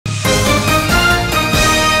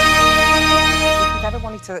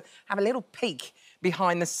to have a little peek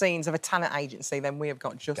behind the scenes of a talent agency, then we have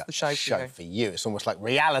got just the show for you. It's almost like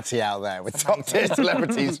reality out there with top-tier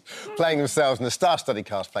celebrities playing themselves and the star-studded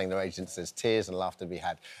cast playing their agents. There's tears and laughter to be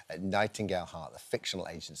had at Nightingale Hart, the fictional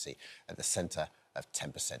agency at the centre of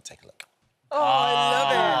 10%. Take a look. Oh,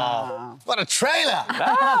 I love it. What a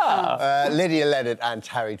trailer! Lydia Leonard and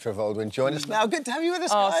Harry Travaldwyn join us now. Good to have you with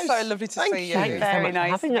us, guys. Oh, so lovely to see you. Very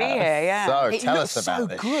nice to be here, yeah. So, tell us about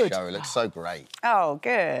this show. It looks so great. Oh,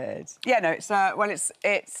 good. Yeah, no, it's,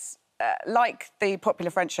 it's like the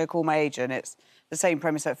popular French show Call My Agent. It's the same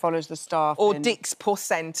premise that follows the staff. Or Dix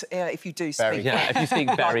Percent, if you do speak. Yeah, if you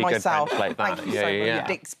speak very good French like that. Thank you so much.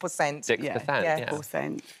 Dix Percent. Dix Percent, yeah.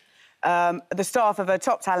 Percent. The staff of a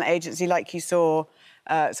top talent agency, like you saw,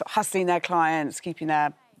 sort of hustling their clients, keeping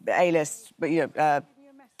their A-list, but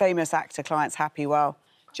famous actor clients happy while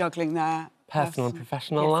juggling their personal and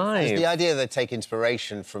professional lives. Is the idea they take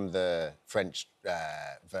inspiration from the French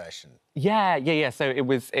version? Yeah. So it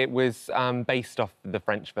was based off the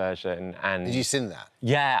French version, and did you sing that?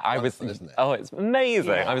 Yeah, I was. Isn't it? Oh, it's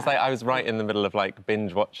amazing! Yeah. I was right in the middle of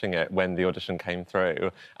binge watching it when the audition came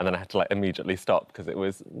through, and then I had to immediately stop because it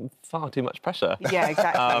was far too much pressure. Yeah,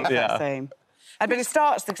 exactly. The same. But it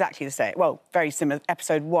starts exactly the same. Well, very similar.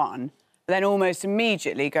 Episode 1. Then almost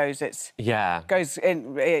immediately it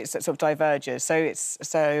sort of diverges. So it's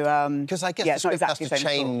because I guess it's not exactly has to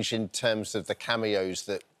change in terms of the cameos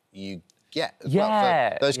that you get. As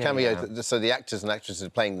well. Those cameos. So the actors and actresses are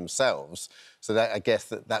playing themselves. So that I guess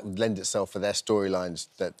that would lend itself for their storylines,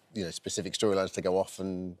 that specific storylines to go off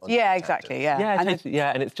and. Exactly. Yeah.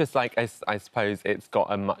 And it's just I suppose it's got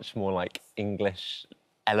a much more English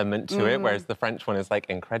element to it, whereas the French one is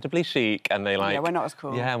incredibly chic, and they Yeah, we're not as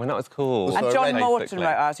cool. Yeah, we're not as cool. And John Morton wrote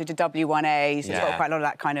us, who did W1A, so it's got quite a lot of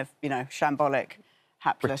that kind of, shambolic,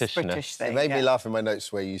 hapless British thing. It made me laugh in my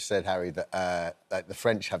notes where you said, Harry, that the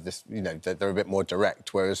French have this, that they're a bit more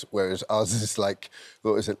direct, whereas ours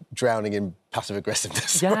is drowning in passive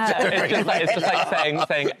aggressiveness. Yeah, it's just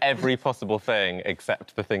saying every possible thing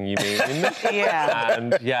except the thing you mean. Yeah.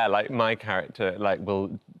 And my character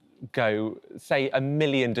will go say a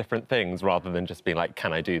million different things rather than just being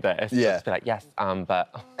can I do this? Yeah. Just be yes, but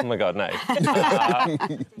oh my God, no.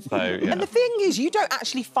 And the thing is, you don't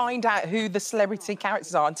actually find out who the celebrity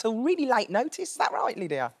characters are until really late notice. Is that right,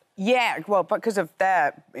 Lydia? Yeah, well, because of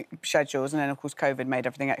their schedules, and then, of course, COVID made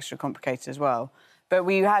everything extra complicated as well. But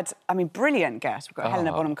we had, brilliant guests. We've got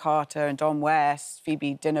Helena Bonham Carter and Don West,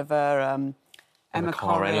 Phoebe Dynevor, Emma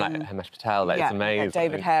Corrin, Hamish Patel, it's amazing.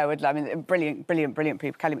 David Harewood, brilliant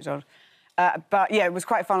people, Kelly MacDonald. But, yeah, it was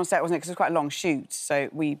quite fun on set, wasn't it? Because it was quite a long shoot, so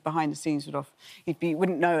we, behind the scenes,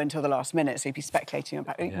 wouldn't know until the last minute, so he'd be speculating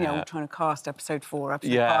about, trying to cast episode 4,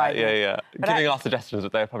 episode 5. Yeah. Giving our suggestions,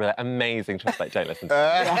 but they were probably amazing, just don't listen to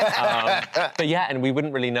them. But, yeah, and we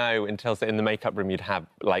wouldn't really know until, in the makeup room, you'd have,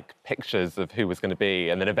 pictures of who was going to be,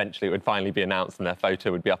 and then eventually it would finally be announced and their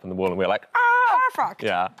photo would be up on the wall, and we were like, perfect.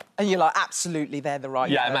 Yeah. And you're absolutely, they're the right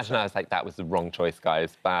Yeah, person. imagine I was that was the wrong choice,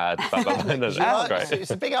 guys. Bad. Great.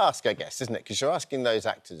 It's a big ask, I guess, isn't it? Because you're asking those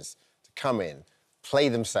actors to come in, play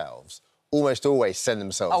themselves, almost always send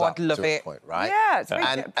themselves up to a point, right? Yeah, it's very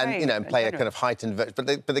and play a kind of heightened version.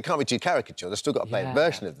 But they can't be too caricature. They've still got to play a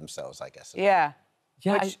version of themselves, I guess. Yeah.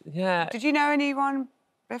 Yeah. Did you know anyone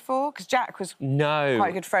before? Because Jack was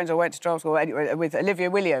quite good friends, or went to drama school with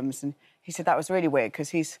Olivia Williams, and he said that was really weird because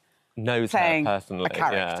he's playing her personally, a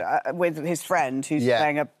character with his friend who's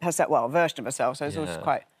playing a version of herself, so it's always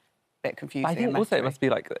quite a bit confusing. I think also it must be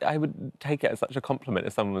I would take it as such a compliment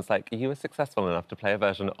if someone was you were successful enough to play a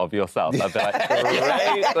version of yourself. I'd be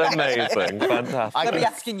great, amazing, fantastic. They'll be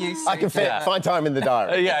asking you soon. I can find time in the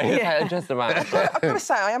diary. Just about. I've got to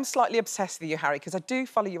say, I am slightly obsessed with you, Harry, because I do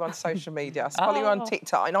follow you on social media. I follow you on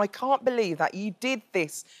TikTok, and I can't believe that you did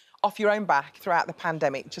this off your own back throughout the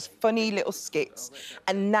pandemic, just funny little skits,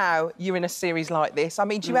 and now you're in a series like this.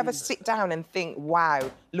 Do you ever sit down and think, wow,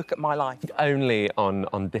 look at my life? Only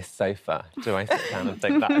on this sofa do I sit down and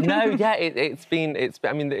think that. No, yeah, it's been,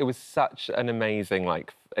 it was such an amazing,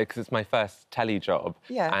 because it's my first telly job,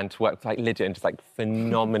 and to work with Lydia and just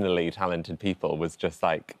phenomenally talented people was just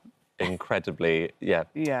incredibly, So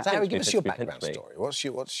Harry, give us your background story. What's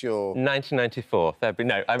your 1994, February.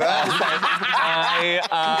 No,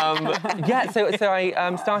 So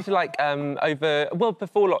I started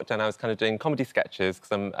before lockdown, I was kind of doing comedy sketches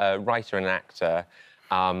because I'm a writer and an actor,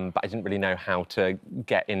 but I didn't really know how to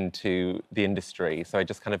get into the industry, so I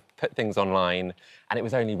just kind of put things online, and it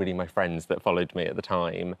was only really my friends that followed me at the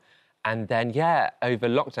time. And then, over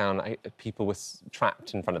lockdown, people were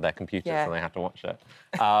trapped in front of their computers and they had to watch it.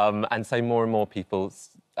 And so more and more people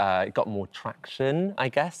got more traction, I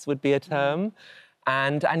guess, would be a term.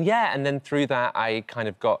 And yeah, and then through that, I kind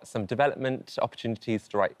of got some development opportunities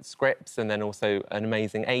to write scripts, and then also an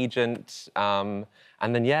amazing agent.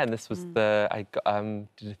 And then yeah, and this was I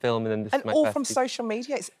did a film, and then this. And was my all first from social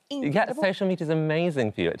media. It's incredible. Yeah, social media is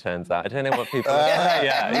amazing for you. It turns out. I don't know what people.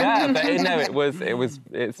 yeah, but no,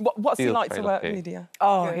 it's. What's it like to work lucky. with Lydia?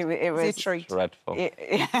 Oh, it was a treat. Dreadful.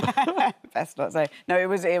 Best not say. No, it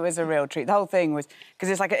was a real treat. The whole thing was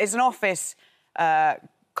because it's an office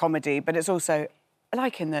comedy, but it's also,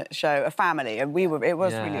 like in the show, a family, and it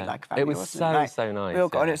was really like a family. It was wasn't it? so nice. We all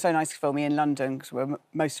got on. It was so nice to film me in London because where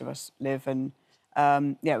most of us live, and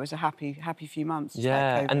it was a happy few months.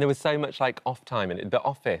 Yeah, and there was so much like off time, and the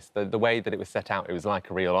office, the way that it was set out, it was like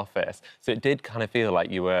a real office. So it did kind of feel like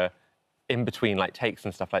you were in between like takes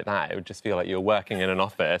and stuff like that. It would just feel like you were working in an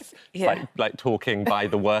office, like talking by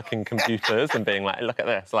the working computers and being like, look at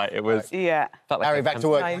this. Like it was. Yeah. Like Harry, back to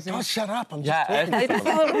work. God, shut up! I'm just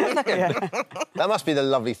talking. That must be the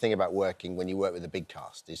lovely thing about working when you work with a big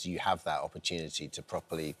cast, is you have that opportunity to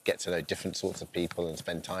properly get to know different sorts of people and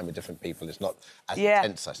spend time with different people. It's not as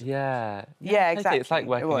intense, I suppose. Yeah, Yeah, exactly. It's like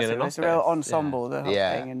working in an office. It was a real ensemble, the whole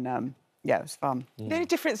thing, and yeah, it was fun. The only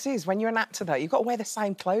difference is when you're an actor, though, you've got to wear the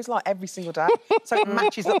same clothes like every single day, so it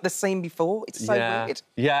matches up the scene before. It's so weird.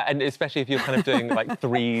 Yeah, and especially if you're kind of doing like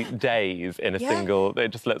 3 days in a single, it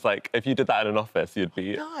just looks like if you did that in an office, you'd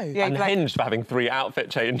be unhinged for having 3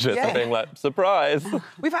 outfit changes and being like, surprise.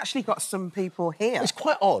 We've actually got some people here. It's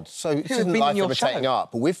quite odd. So this isn't life imitating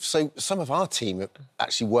art, but some of our team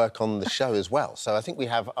actually work on the show as well. So I think we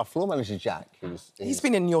have our floor manager Jack, he's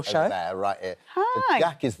been in your show. There, right here. Hi. So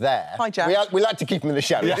Jack is there. Hi, Jack. We like to keep him in the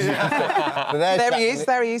shadows. So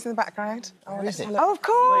there he is in the background. Where is it? Oh, of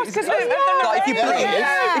course, because if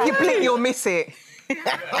you blink, you'll miss it.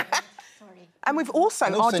 And we've also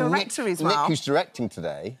our director Nick, as well. Nick, who's directing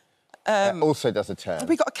today, also does a turn.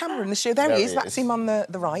 We've got a camera in the studio. There he is. That's him on the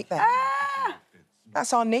right there.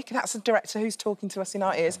 That's our Nick. That's the director who's talking to us in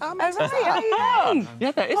our ears. Oh, right.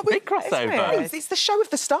 Yeah, there is a big crossover. It's the show of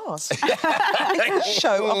the stars. It's the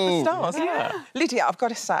show of the stars. Yeah. Lydia, I've got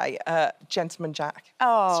to say, Gentleman Jack.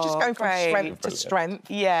 Oh, it's just going from strength to strength.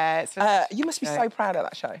 Yeah. You must be so proud of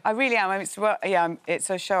that show. I really am. It's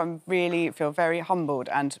a show I really feel very humbled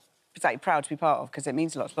and particularly proud to be part of, because it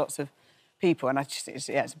means lots of people, and it's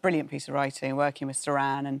a brilliant piece of writing. Working with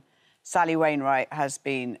Sara and Sally Wainwright has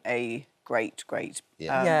been a great pleasure.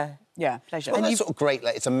 Well, that's sort of great.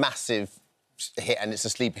 Like, it's a massive hit and it's a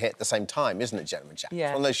sleeper hit at the same time, isn't it, Gentleman Jack? Yeah.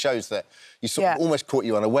 It's one of those shows that you sort of almost caught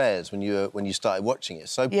you unawares when you started watching it.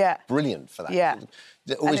 So brilliant for that. Yeah.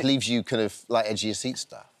 It always leaves you kind of like edge of your seat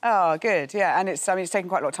stuff. Oh, good. Yeah, and it's taken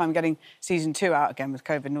quite a lot of time getting season 2 out again with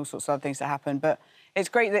COVID and all sorts of other things that happened. But it's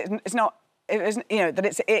great that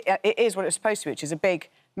it is what it's supposed to be, which is a big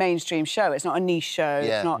mainstream show. It's not a niche show.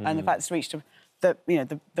 Yeah. It's not, and the fact it's reached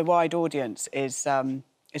the wide audience is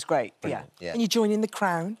great. Brilliant. Yeah. And you're joining The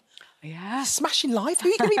Crown. Yeah. Smashing live. Who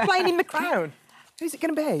are you going to be playing in The Crown? Who's it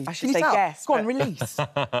going to be? I should say guess. Go on, release.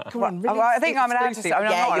 Come on, release. Well, I think I'm allowed to say. I'm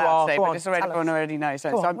not allowed to say, but everyone already knows.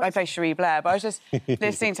 So I play Cherie Blair. But I was just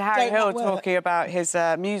listening to Harry Hill talking about his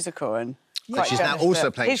musical and. Yeah. She's now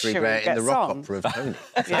also playing Cherie Blair in the rock opera of Tony.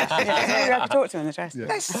 Maybe I could talk to him in the dress. Yeah.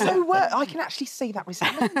 That's so I can actually see that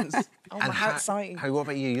resemblance. And how exciting. Harry, what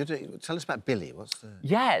about you? Tell us about Billy. What's the...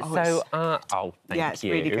 Yeah, thank you. It's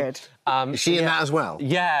really good. Is she in that as well?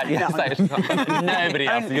 Yeah. Nobody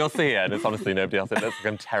else. You'll see it, and it's honestly nobody else.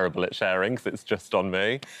 I'm terrible at sharing because it's just on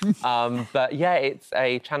me. But yeah, it's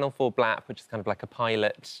a Channel 4 Blap, which is kind of like a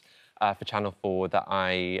pilot for Channel 4 that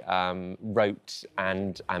I wrote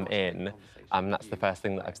and am in. That's the first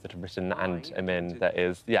thing that I've sort of written and am in. That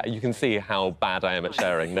is, you can see how bad I am at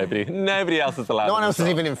sharing. Nobody else is allowed. No one else is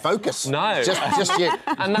even in focus. No, just you.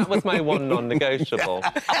 And that was my one non-negotiable.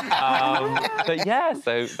 But yeah,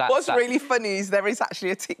 so that's... What's really funny is there is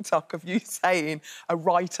actually a TikTok of you saying a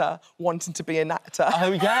writer wanting to be an actor.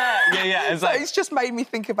 Oh yeah. So it's just made me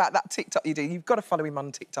think about that TikTok you do. You've got to follow him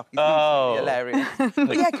on TikTok. He's really hilarious.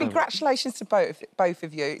 But yeah, congratulations to both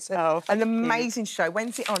of you. It's an amazing show.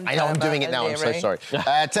 When's it on? I know I'm doing it now. I'm so sorry.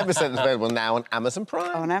 10% is available now on Amazon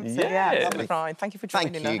Prime. On Amazon, Prime. Thank you for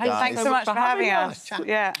joining us. Thank you, guys. Thanks so much for having us.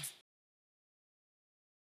 Yeah.